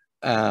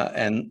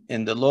 and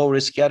in the low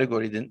risk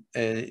category, the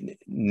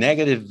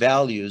negative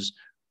values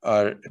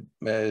are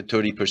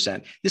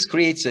 30%. This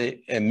creates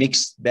a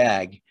mixed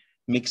bag,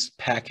 mixed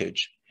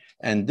package.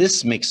 And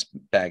this mixed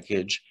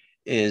package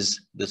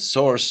is the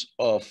source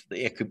of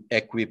the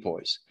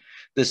equipoise.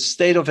 The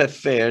state of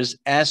affairs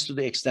as to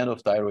the extent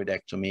of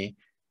thyroidectomy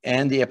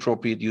and the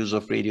appropriate use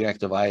of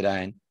radioactive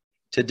iodine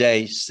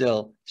today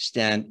still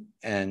stand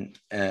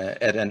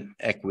at an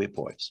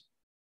equipoise.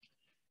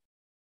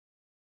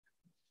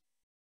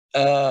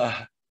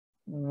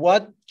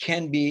 What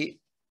can be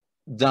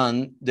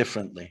done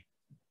differently?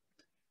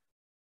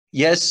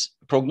 Yes,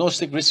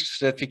 prognostic risk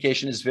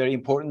stratification is very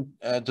important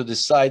to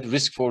decide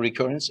risk for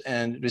recurrence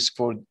and risk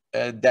for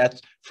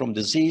death from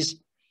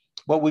disease.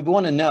 But we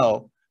want to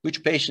know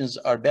which patients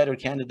are better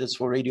candidates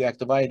for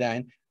radioactive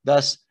iodine,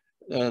 thus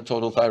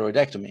total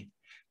thyroidectomy.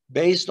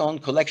 Based on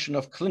collection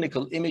of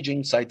clinical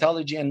imaging,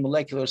 cytology, and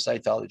molecular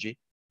cytology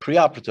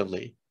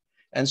preoperatively,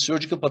 and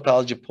surgical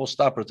pathology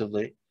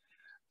postoperatively,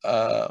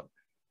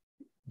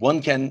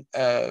 one can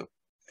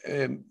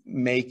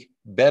make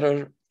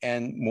better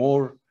and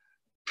more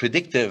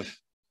predictive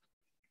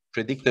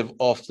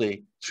of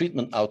the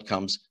treatment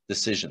outcomes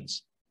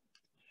decisions.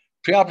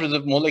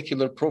 Preoperative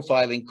molecular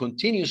profiling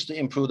continues to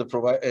improve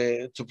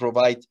to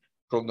provide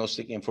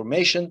prognostic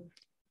information.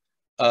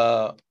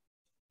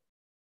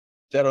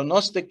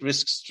 Theranostic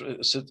risk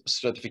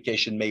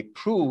stratification may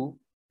prove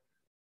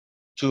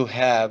to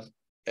have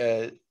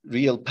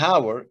real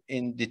power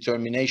in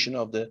determination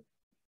of the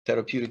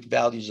therapeutic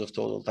values of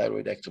total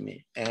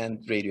thyroidectomy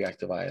and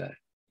radioactive iodine.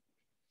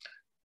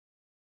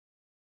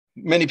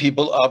 Many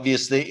people,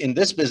 obviously, in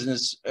this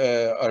business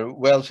are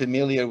well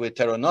familiar with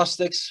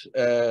theranostics,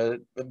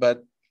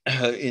 but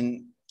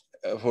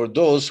for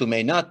those who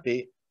may not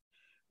be,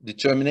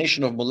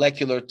 determination of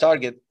molecular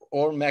target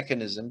or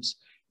mechanisms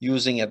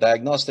using a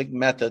diagnostic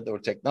method or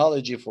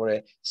technology for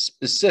a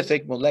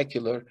specific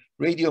molecular,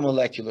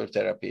 radiomolecular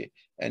therapy,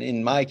 and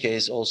in my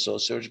case, also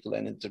surgical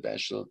and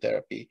interventional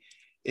therapy,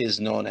 is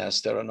known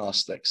as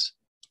theranostics.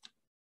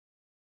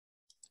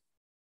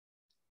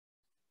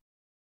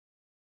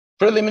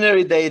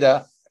 Preliminary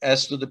data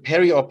as to the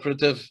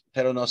perioperative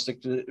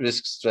theranostic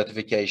risk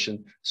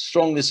stratification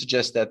strongly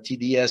suggests that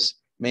TDS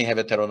may have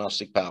a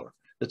theranostic power.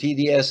 The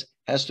TDS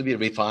has to be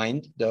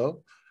refined,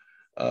 though.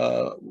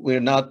 We're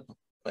not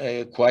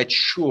quite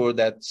sure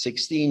that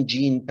 16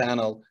 gene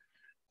panel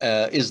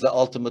is the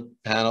ultimate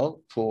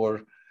panel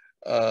for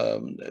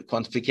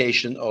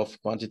quantitation of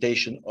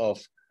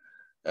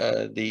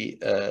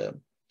the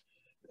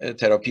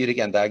therapeutic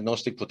and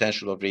diagnostic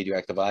potential of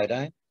radioactive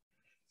iodine.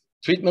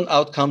 Treatment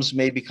outcomes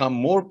may become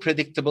more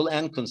predictable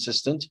and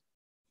consistent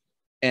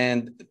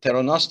and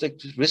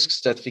theranostic risk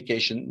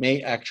stratification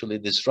may actually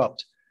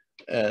disrupt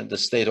the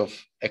state of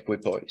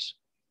equipoise.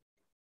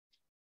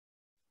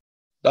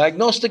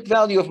 Diagnostic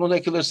value of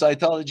molecular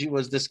cytology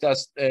was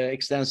discussed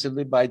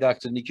extensively by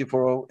Dr.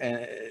 Nikiforov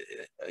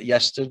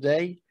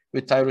yesterday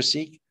with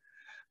Thyroseq.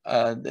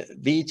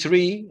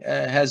 V3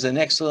 has an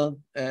excellent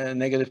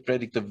negative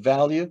predictive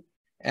value,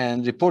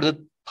 and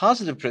reported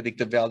positive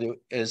predictive value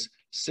is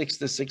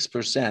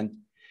 66%.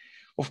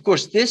 Of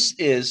course, this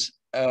is,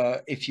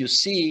 if you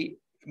see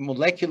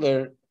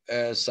molecular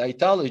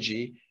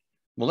cytology,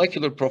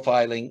 molecular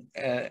profiling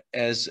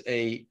as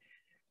a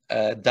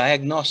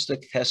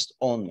diagnostic test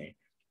only.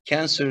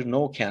 Cancer,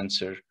 no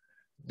cancer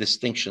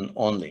distinction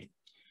only.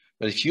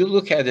 But if you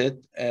look at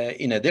it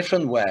in a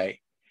different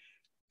way,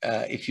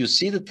 if you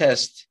see the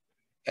test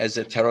as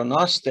a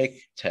theranostic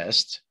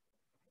test,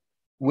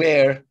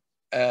 where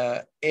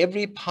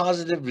every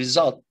positive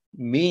result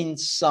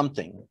means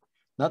something,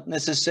 not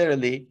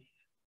necessarily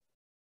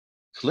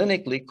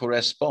clinically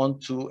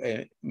correspond to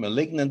a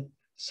malignant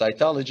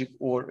cytologic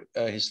or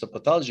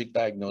histopathologic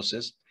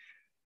diagnosis,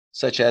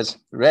 such as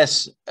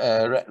RAS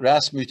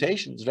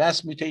mutations.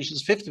 RAS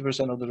mutations,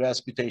 50% of the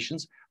RAS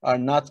mutations are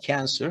not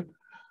cancer,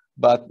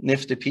 but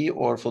NIFTP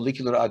or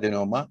follicular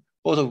adenoma,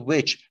 both of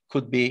which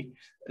could be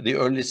the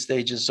early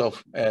stages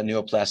of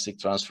neoplastic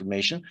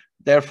transformation,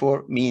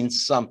 therefore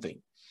means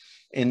something.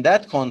 In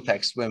that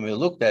context, when we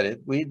looked at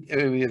it,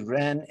 we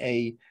ran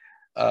a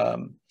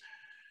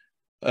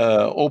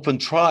open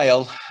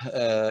trial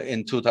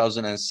in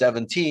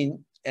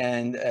 2017,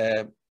 and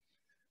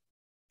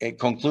it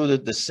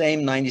concluded the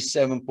same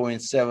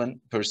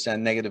 97.7%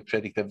 negative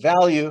predictive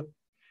value.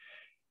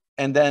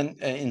 And then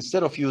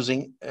instead of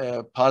using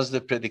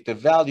positive predictive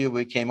value,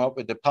 we came up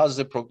with the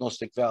positive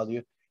prognostic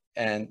value.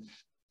 And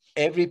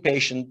every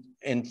patient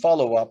in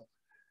follow-up,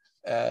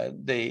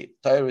 the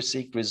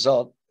Thyroseq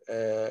result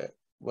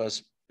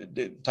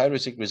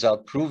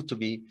proved to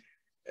be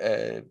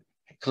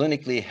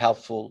clinically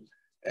helpful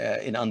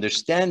in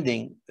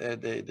understanding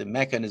the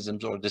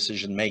mechanisms or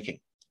decision-making.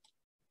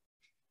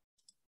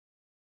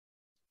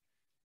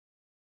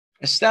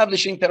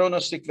 Establishing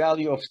theranostic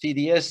value of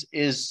TDS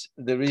is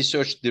the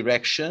research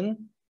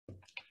direction.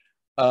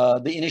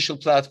 The initial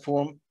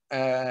platform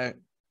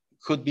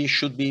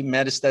should be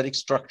metastatic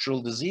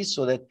structural disease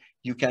so that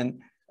you can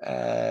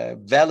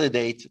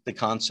validate the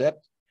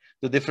concept.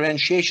 The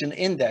differentiation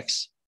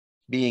index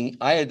being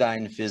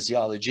iodine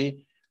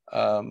physiology,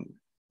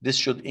 this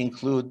should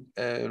include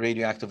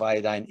radioactive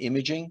iodine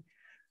imaging.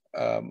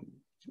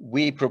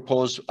 We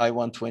propose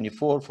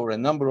I-124 for a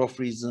number of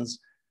reasons.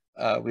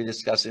 We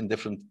discuss in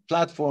different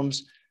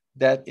platforms.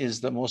 That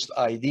is the most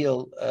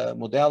ideal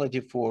modality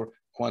for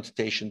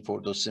quantitation for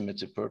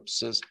dosimetry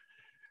purposes.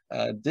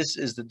 This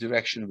is the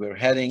direction we're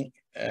heading.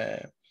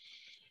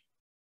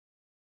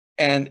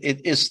 And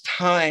it is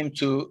time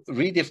to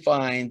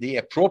redefine the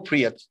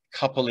appropriate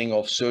coupling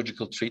of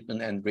surgical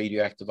treatment and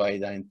radioactive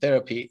iodine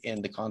therapy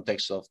in the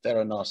context of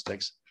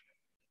theranostics.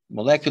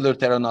 Molecular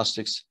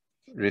theranostics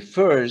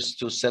refers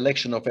to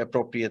selection of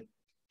appropriate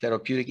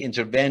therapeutic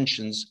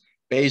interventions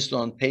based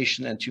on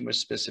patient and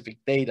tumor-specific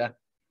data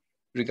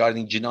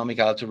regarding genomic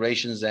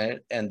alterations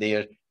and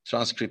their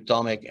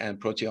transcriptomic and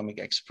proteomic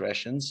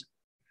expressions,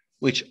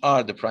 which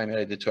are the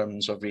primary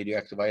determinants of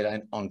radioactive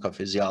iodine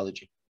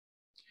oncophysiology.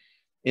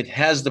 It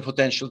has the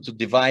potential to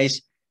devise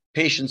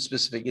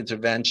patient-specific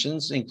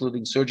interventions,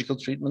 including surgical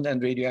treatment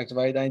and radioactive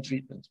iodine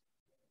treatment.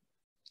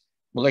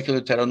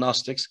 Molecular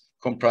theranostics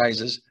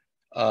comprises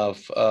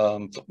of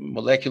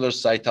molecular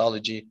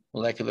cytology,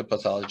 molecular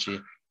pathology,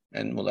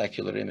 and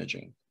molecular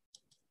imaging.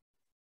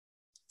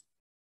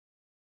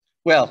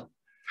 Well,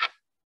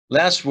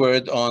 last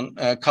word on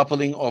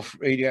coupling of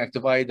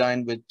radioactive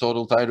iodine with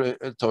total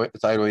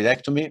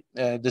thyroidectomy.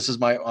 This is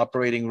my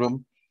operating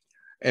room.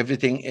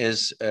 Everything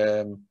is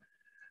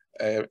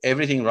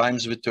everything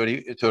rhymes with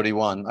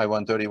 31,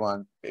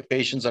 I-131.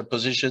 Patients are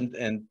positioned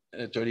in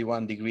a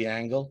 31-degree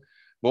angle.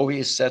 Bowie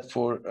is set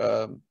for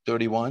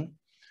 31.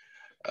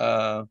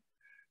 And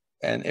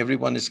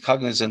everyone is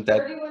cognizant that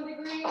 31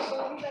 degrees,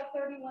 Bowie's at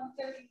 31,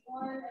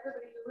 31.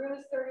 Everybody in the room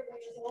is 31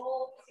 years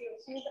old.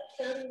 CO2's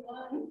at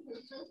 31.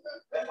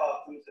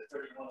 Who's at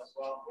 31 as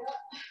well.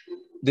 Yeah.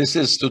 This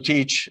is to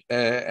teach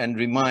and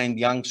remind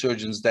young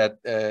surgeons that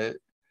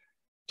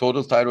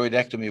total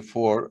thyroidectomy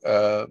for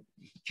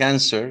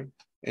cancer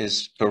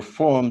is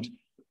performed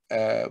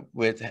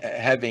with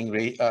having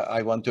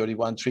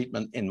I-131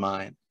 treatment in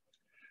mind.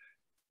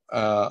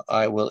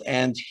 I will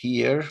end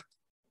here.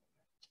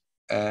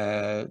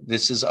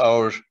 This is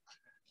our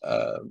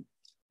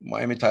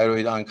Miami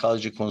Thyroid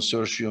Oncology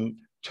Consortium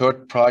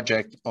third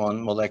project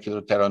on molecular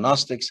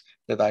theranostics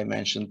that I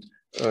mentioned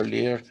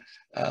earlier,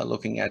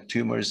 looking at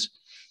tumors,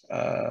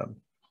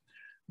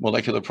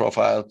 molecular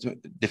profile,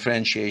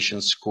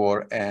 differentiation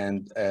score,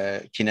 and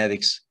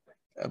kinetics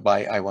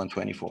by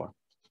I-124.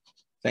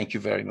 Thank you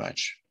very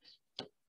much.